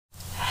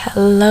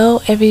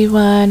Hello,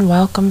 everyone.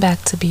 Welcome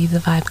back to Be the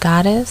Vibe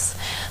Goddess.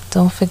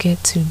 Don't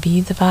forget to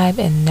be the vibe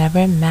and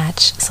never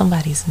match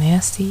somebody's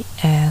nasty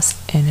ass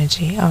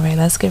energy. All right,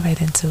 let's get right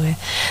into it.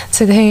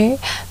 Today,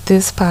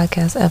 this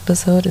podcast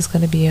episode is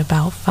going to be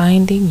about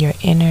finding your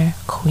inner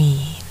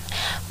queen,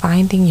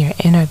 finding your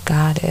inner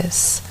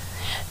goddess,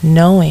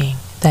 knowing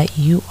that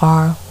you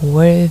are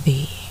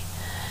worthy.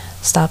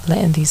 Stop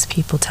letting these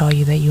people tell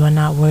you that you are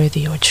not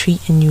worthy or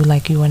treating you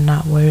like you are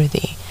not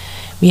worthy.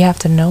 We have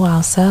to know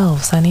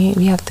ourselves, honey.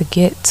 We have to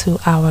get to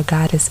our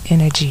goddess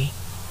energy.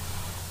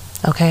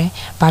 Okay?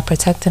 By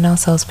protecting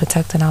ourselves,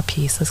 protecting our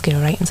peace. Let's get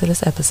right into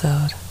this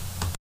episode.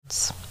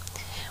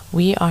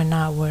 We are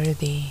not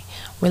worthy.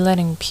 We're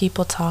letting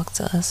people talk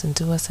to us and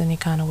do us any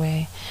kind of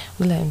way.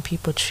 We're letting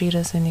people treat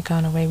us any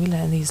kind of way. We're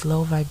letting these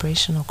low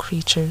vibrational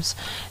creatures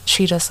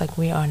treat us like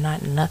we are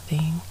not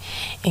nothing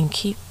and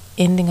keep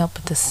ending up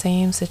with the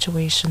same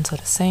situations or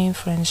the same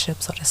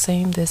friendships or the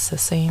same this, the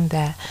same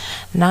that,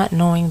 not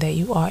knowing that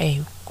you are a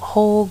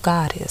whole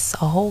goddess,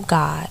 a whole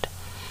god.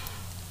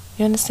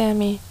 You understand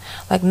me?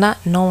 Like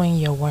not knowing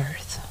your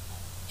worth.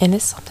 And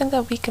it's something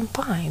that we can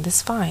find.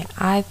 It's fine.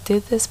 I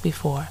did this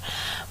before.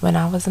 When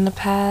I was in the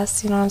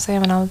past, you know what I'm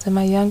saying? When I was in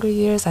my younger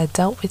years, I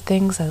dealt with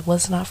things that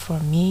was not for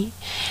me.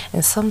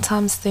 And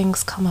sometimes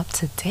things come up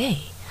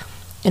today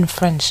in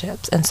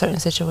friendships and certain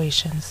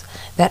situations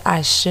that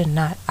I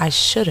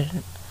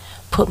shouldn't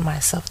put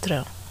myself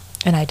through.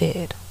 And I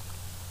did.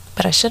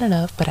 But I shouldn't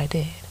have, but I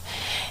did.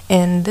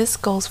 And this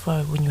goes for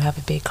when you have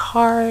a big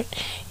heart,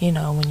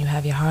 when you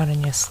have your heart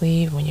on your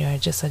sleeve, when you're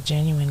just a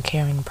genuine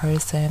caring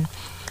person.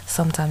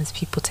 Sometimes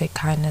people take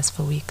kindness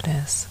for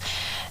weakness.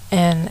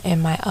 And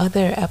in my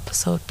other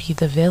episode, Be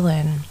the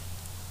Villain,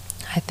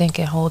 I think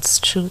it holds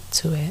truth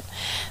to it.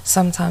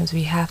 Sometimes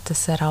we have to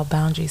set our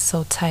boundaries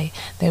so tight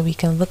that we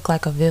can look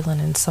like a villain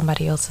in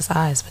somebody else's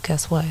eyes. But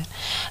guess what?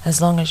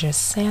 As long as your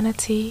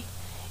sanity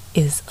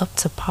is up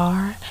to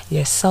par,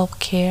 your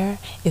self-care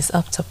is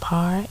up to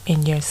par,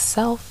 and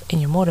yourself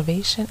and your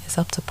motivation is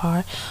up to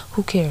par,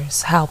 who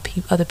cares how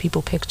other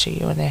people picture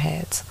you in their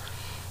heads?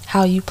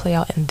 How you play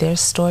out in their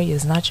story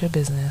is not your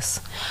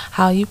business.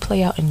 How you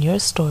play out in your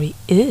story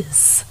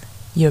is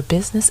your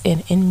business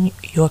and in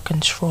your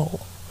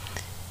control.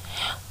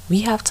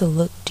 We have to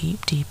look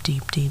deep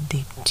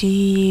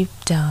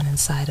down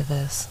inside of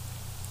us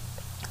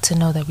to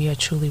know that we are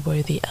truly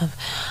worthy of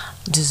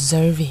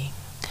deserving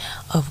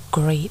of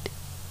great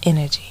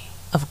energy,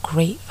 of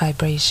great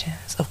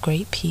vibrations, of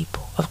great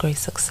people, of great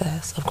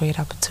success, of great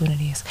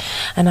opportunities.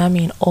 And I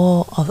mean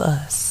all of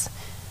us.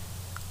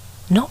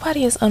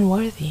 Nobody is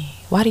unworthy.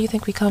 Why do you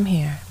think we come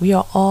here? We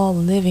are all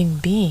living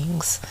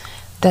beings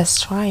that's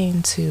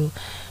trying to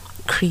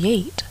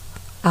create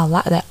our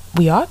life, that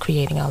we are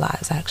creating our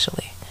lives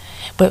actually.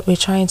 But we're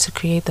trying to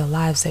create the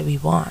lives that we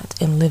want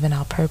and live in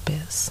our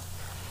purpose.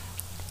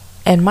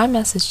 And my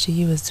message to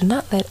you is, do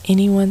not let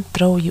anyone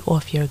throw you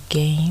off your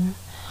game,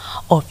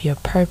 off your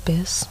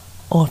purpose,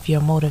 off your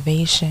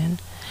motivation,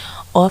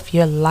 off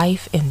your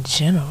life in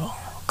general.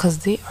 Because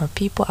there are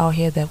people out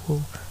here that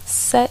will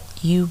set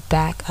you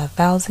back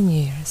 1,000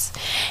 years.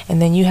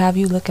 And then you have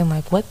you looking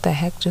like, what the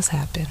heck just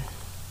happened?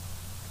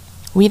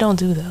 We don't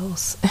do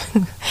those.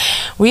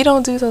 We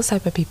don't do those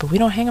type of people. We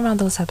don't hang around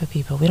those type of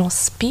people. We don't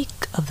speak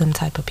of them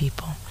type of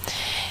people.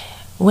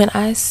 When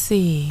I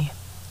see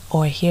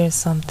or hear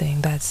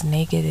something that's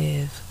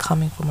negative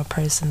coming from a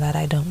person that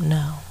I don't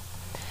know,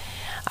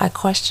 I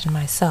question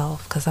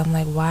myself, because I'm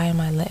like, why am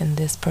I letting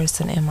this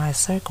person in my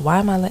circle? Why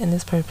am I letting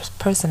this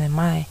person in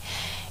my,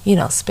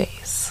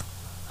 space?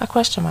 I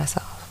question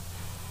myself.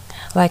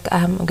 Like,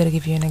 I'm going to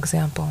give you an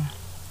example.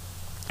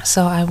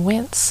 So I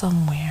went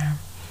somewhere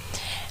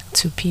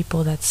to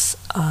people that's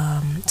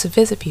to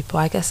visit people.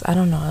 I guess, I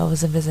don't know, I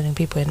wasn't visiting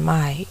people in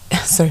my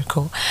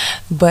circle,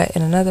 but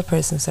in another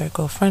person's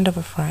circle, a friend of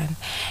a friend.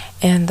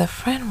 And the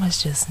friend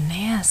was just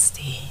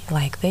nasty.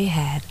 Like they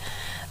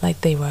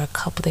were a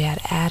couple, they had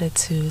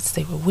attitudes,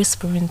 they were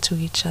whispering to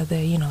each other,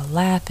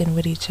 laughing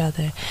with each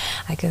other,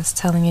 I guess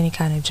telling any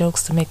kind of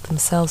jokes to make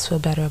themselves feel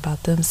better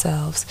about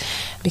themselves,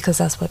 because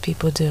that's what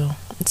people do.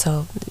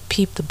 So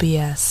peep the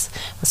BS.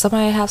 When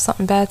somebody have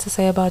something bad to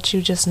say about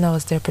you, just know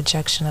it's their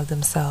projection of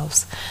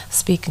themselves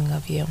speaking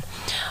of you,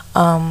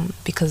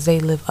 because they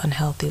live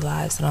unhealthy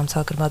lives. And I'm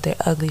talking about they're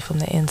ugly from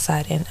the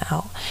inside and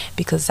out,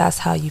 because that's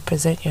how you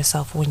present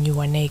yourself when you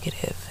are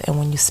negative. And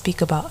when you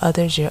speak about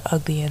others, you're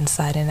ugly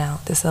inside and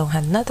out. This don't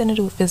have nothing to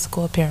do with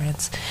physical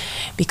appearance,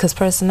 because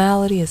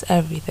personality is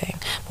everything.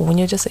 But when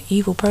you're just an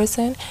evil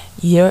person,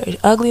 your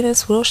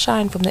ugliness will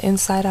shine from the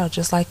inside out,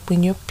 just like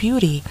when you're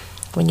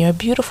a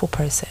beautiful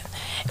person,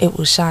 it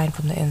will shine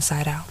from the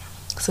inside out.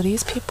 So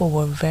these people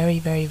were very,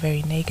 very,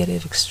 very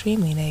negative,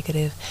 extremely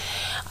negative.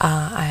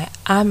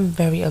 I'm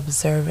very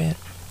observant.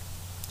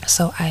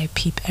 So I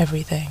peep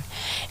everything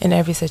in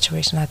every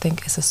situation. I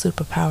think it's a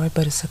superpower,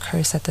 but it's a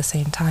curse at the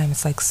same time.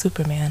 It's like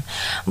Superman.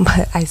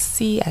 But I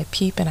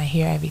peep, and I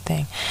hear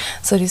everything.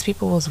 So these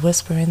people was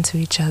whispering to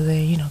each other,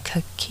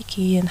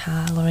 Kiki and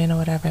hollering or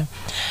whatever.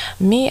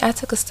 Me, I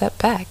took a step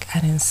back. I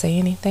didn't say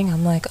anything.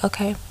 I'm like,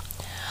 okay,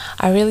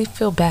 I really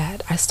feel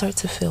bad. I start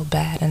to feel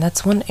bad. And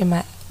that's one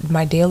in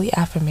my daily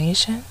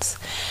affirmations.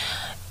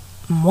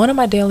 One of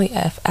my daily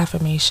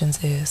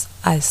affirmations is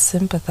I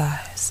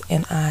sympathize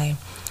and I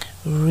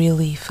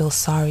really feel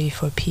sorry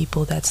for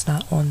people that's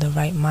not on the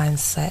right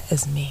mindset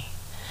as me.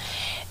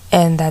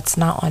 And that's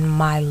not on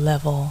my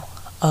level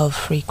of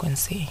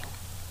frequency.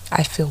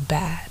 I feel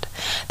bad.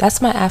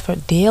 That's my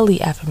daily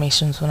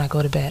affirmations when I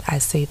go to bed. I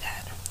say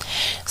that.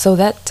 So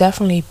that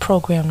definitely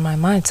programmed my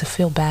mind to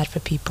feel bad for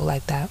people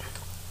like that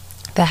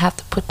have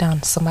to put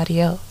down somebody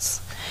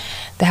else.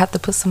 They have to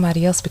put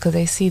somebody else because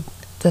they see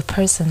the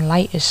person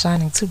light is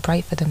shining too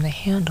bright for them to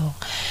handle.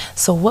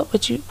 So what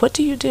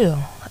do you do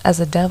as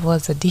a devil,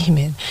 as a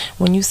demon,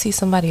 when you see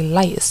somebody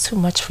light is too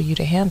much for you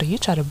to handle? You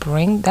try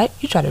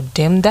to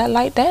dim that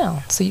light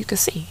down so you can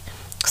see,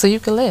 so you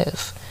can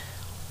live.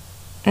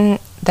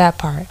 That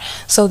part.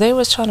 So they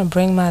was trying to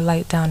bring my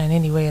light down in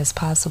any way as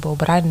possible,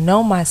 but I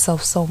know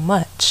myself so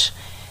much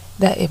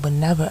that it would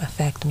never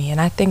affect me.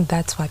 And I think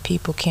that's why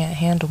people can't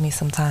handle me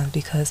sometimes,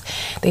 because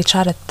they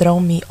try to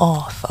throw me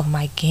off of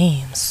my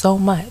game so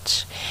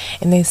much,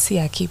 and they see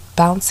I keep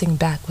bouncing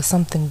back with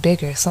something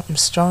bigger, something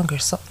stronger,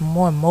 something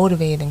more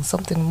motivating,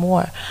 something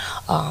more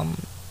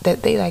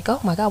that they like,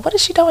 oh my God, what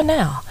is she doing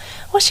now?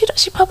 What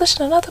she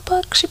publishing another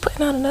book? She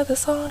putting out another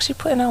song? She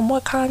putting out more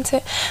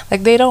content?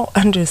 Like, they don't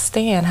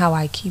understand how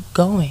I keep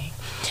going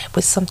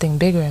with something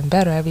bigger and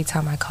better every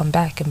time I come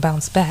back and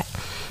bounce back.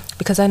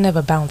 Because I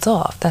never bounce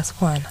off.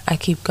 That's one. I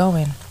keep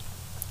going.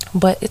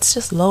 But it's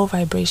just low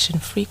vibration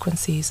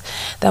frequencies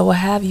that will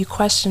have you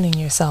questioning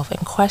yourself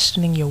and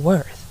questioning your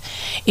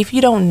worth. If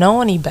you don't know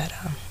any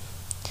better,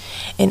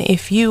 and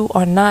if you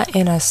are not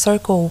in a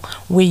circle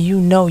where you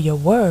know your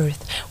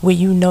worth, where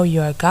you know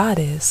you're a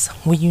goddess,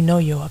 where you know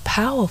you're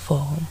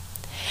powerful,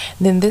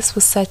 then this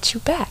will set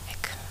you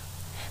back.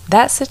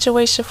 That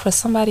situation for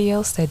somebody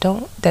else that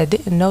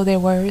didn't know their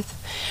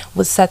worth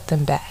would set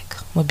them back.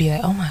 Would be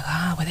like, oh my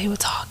God, well, they were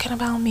talking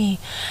about me.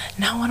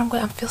 Now what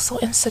I feel so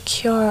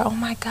insecure. Oh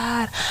my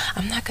God,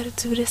 I'm not gonna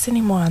do this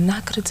anymore. I'm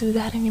not gonna do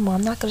that anymore.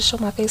 I'm not gonna show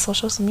my face on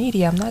social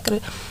media. I'm not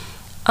gonna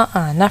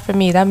not for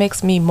me. That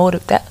makes me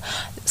that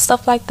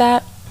stuff like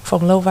that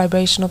from low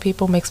vibrational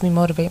people makes me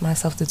motivate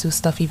myself to do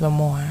stuff even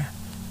more,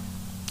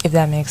 if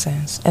that makes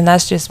sense. And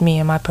that's just me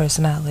and my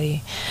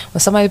personality. When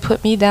somebody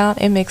put me down,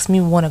 it makes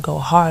me want to go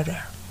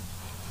harder.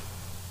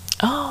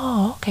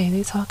 Oh, okay,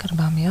 they talking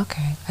about me.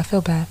 Okay, I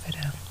feel bad for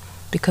them.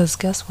 Because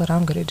guess what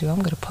I'm going to do? I'm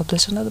going to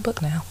publish another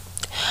book now.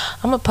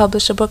 I'm going to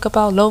publish a book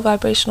about low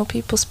vibrational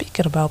people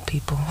speaking about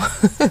people.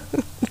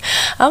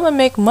 I'm going to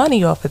make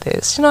money off of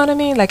this. You know what I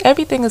mean? Like,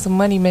 everything is a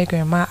money maker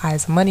in my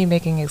eyes, a money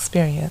making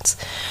experience.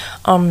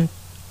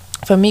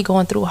 For me,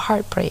 going through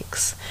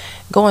heartbreaks,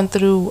 going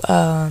through,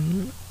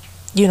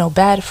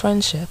 bad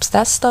friendships,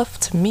 that stuff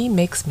to me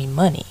makes me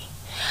money.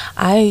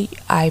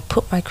 I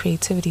put my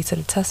creativity to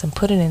the test and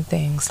put it in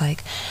things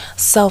like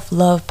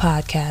self-love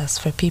podcasts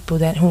for people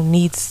who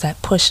needs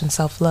that push in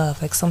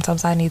self-love. Like,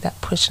 sometimes I need that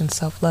push in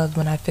self-love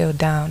when I feel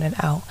down and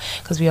out,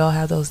 because we all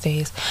have those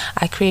days.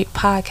 I create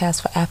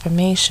podcasts for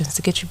affirmations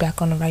to get you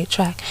back on the right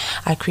track.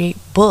 I create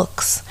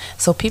books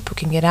so people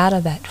can get out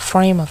of that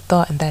frame of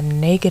thought and that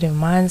negative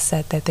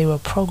mindset that they were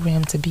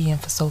programmed to be in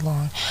for so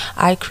long.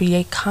 I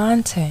create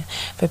content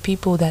for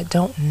people that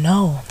don't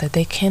know that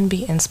they can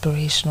be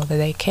inspirational, that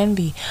they can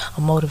be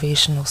a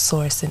motivational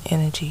source and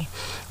energy,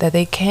 that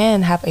they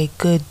can have a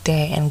good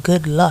day and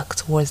good luck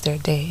towards their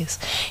days.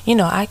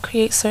 I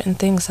create certain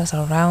things that's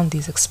around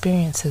these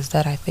experiences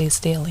that I face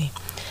daily.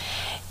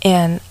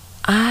 And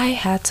I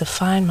had to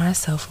find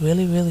myself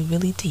really, really,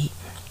 really deep.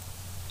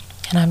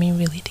 And I mean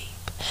really deep.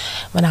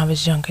 When I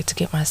was younger, to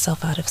get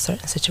myself out of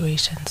certain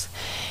situations,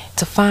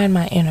 to find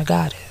my inner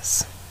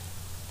goddess.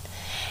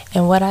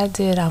 And what I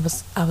did, I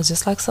was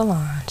just like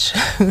Solange.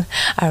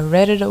 I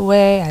read it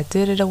away, I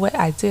did it away,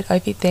 I did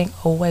everything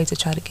away to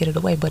try to get it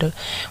away, but it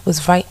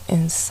was right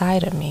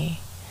inside of me,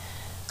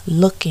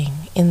 looking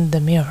in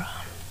the mirror.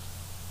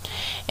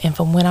 And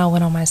from when I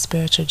went on my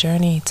spiritual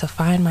journey to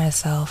find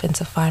myself and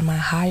to find my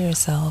higher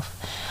self,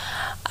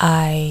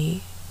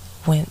 I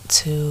went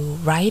to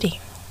writing.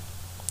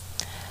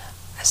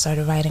 I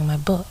started writing my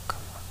book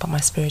about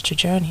my spiritual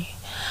journey.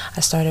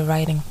 I started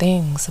writing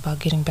things about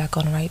getting back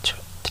on the right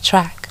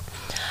track.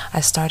 I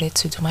started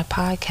to do my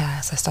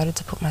podcast. I started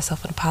to put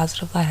myself in a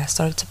positive light. I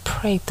started to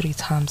pray 3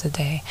 times a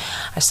day.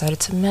 I started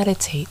to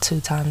meditate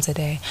 2 times a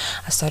day.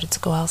 I started to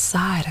go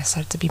outside. I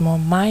started to be more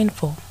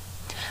mindful,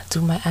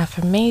 do my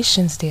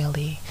affirmations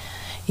daily,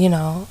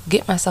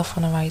 get myself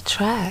on the right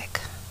track,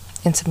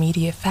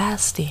 intermediate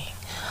fasting,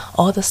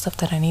 all the stuff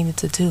that I needed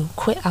to do,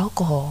 quit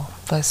alcohol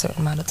for a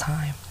certain amount of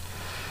time,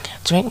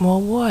 drink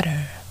more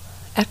water,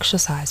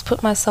 exercise,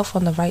 put myself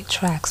on the right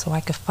track so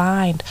I could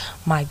find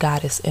my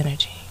goddess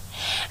energy.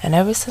 And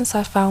ever since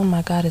I found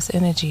my goddess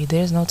energy,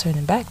 there's no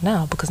turning back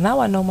now, because now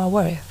I know my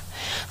worth.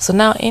 So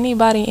now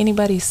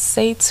anybody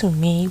say to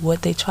me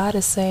what they try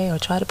to say or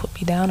try to put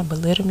me down or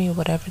belittle me or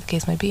whatever the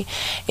case may be,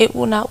 it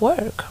will not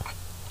work.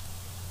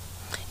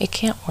 It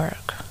can't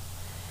work.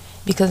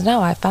 Because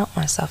now I found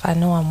myself. I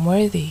know I'm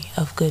worthy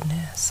of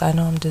goodness. I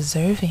know I'm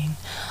deserving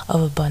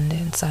of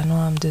abundance. I know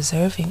I'm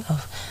deserving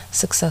of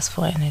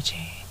successful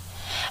energy.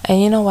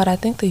 And you know what? I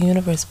think the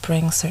universe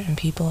brings certain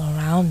people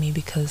around me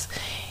because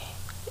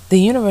the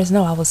universe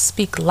knows I will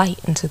speak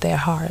light into their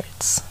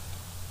hearts.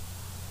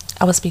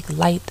 I will speak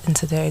light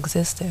into their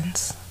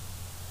existence.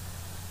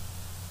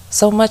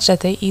 So much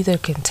that they either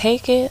can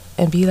take it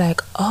and be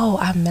like, oh,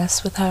 I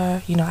mess with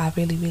her, I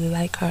really, really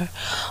like her,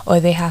 or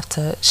they have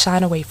to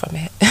shine away from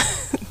it.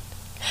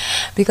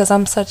 Because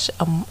I'm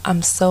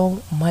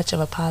so much of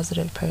a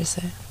positive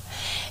person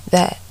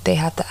that they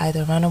have to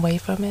either run away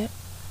from it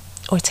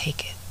or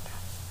take it.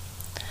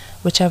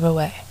 Whichever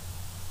way,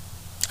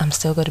 I'm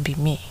still going to be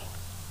me.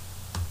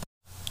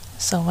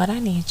 So what I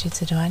need you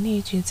to do, I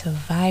need you to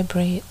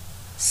vibrate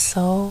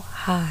so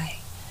high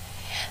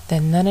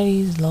that none of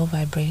these low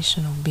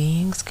vibrational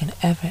beings can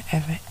ever,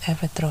 ever,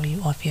 ever throw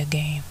you off your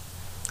game.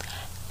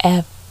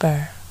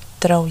 Ever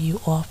throw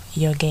you off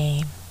your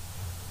game.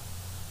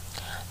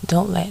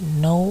 Don't let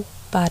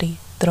nobody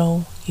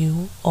throw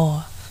you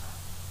off.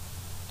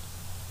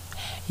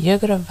 You're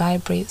going to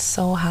vibrate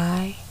so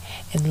high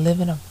and live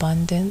in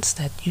abundance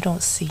that you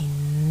don't see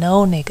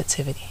no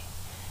negativity.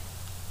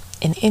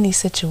 In any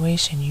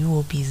situation, you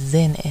will be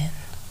zen in.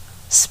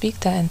 Speak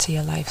that into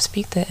your life.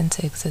 Speak that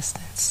into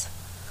existence.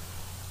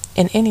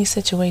 In any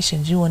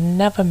situation, you will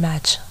never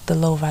match the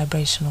low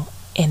vibrational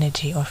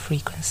energy or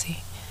frequency.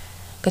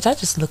 Because I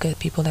just look at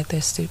people like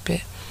they're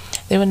stupid.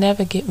 They will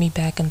never get me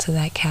back into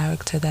that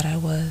character that I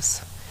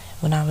was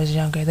when I was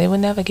younger. They will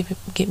never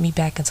get me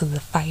back into the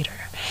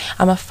fighter.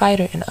 I'm a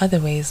fighter in other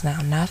ways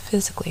now, not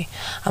physically.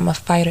 I'm a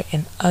fighter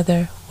in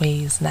other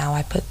ways now.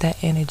 I put that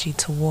energy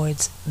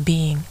towards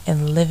being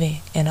and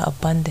living in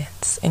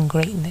abundance and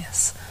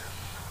greatness.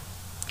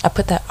 I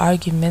put that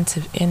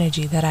argumentative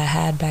energy that I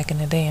had back in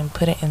the day and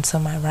put it into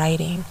my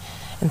writing,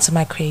 into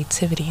my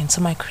creativity, into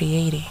my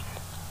creating.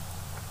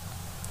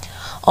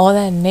 All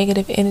that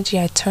negative energy,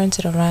 I turned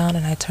it around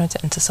and I turned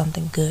it into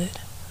something good.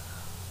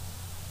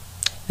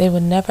 They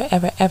would never,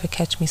 ever, ever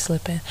catch me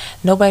slipping.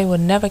 Nobody will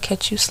never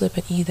catch you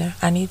slipping either.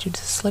 I need you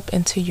to slip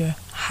into your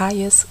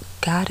highest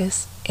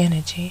goddess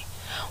energy.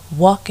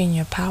 Walk in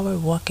your power,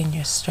 walk in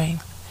your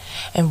strength,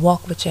 and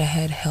walk with your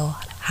head held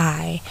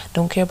high.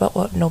 Don't care about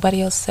what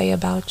nobody else say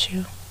about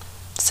you.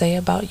 Say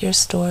about your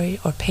story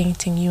or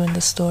painting you in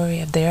the story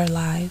of their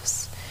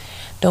lives.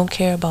 Don't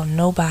care about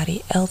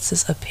nobody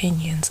else's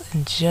opinions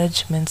and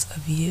judgments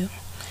of you.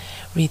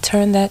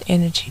 Return that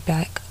energy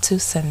back to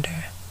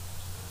sender.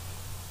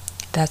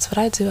 That's what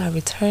I do. I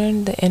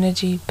return the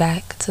energy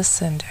back to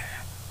sender.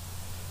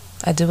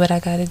 I do what I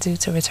gotta do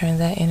to return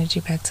that energy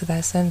back to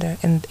that sender,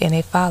 and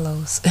it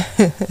follows.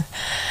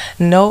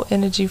 No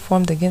energy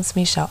formed against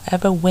me shall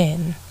ever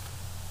win.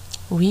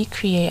 We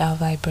create our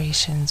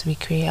vibrations, we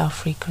create our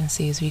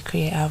frequencies, we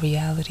create our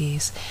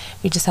realities.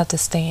 We just have to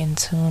stay in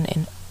tune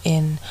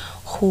in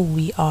who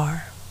we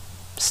are.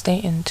 Stay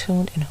in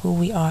tune in who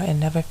we are and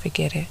never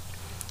forget it.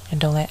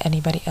 And don't let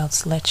anybody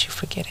else let you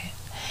forget it.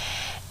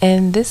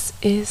 And this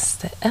is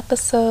the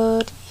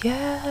episode,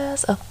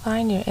 yes, of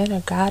Find Your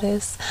Inner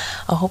Goddess.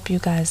 I hope you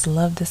guys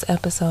love this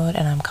episode,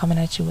 and I'm coming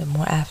at you with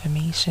more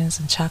affirmations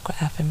and chakra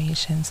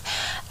affirmations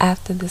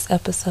after this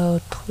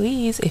episode.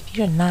 Please, if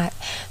you're not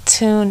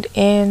tuned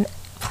in,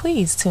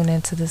 please tune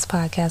into this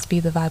podcast, Be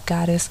the Vibe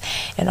Goddess,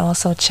 and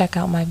also check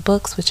out my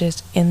books, which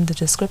is in the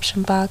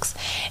description box,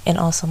 and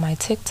also my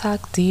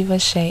TikTok, Diva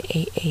Shay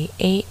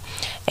 888,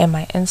 and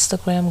my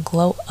Instagram,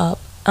 Glow Up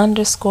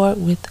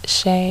 _with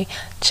Shay.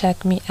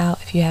 Check me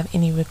out. If you have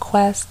any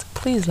requests,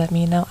 please let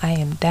me know. I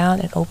am down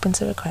and open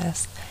to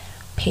requests.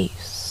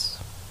 Peace.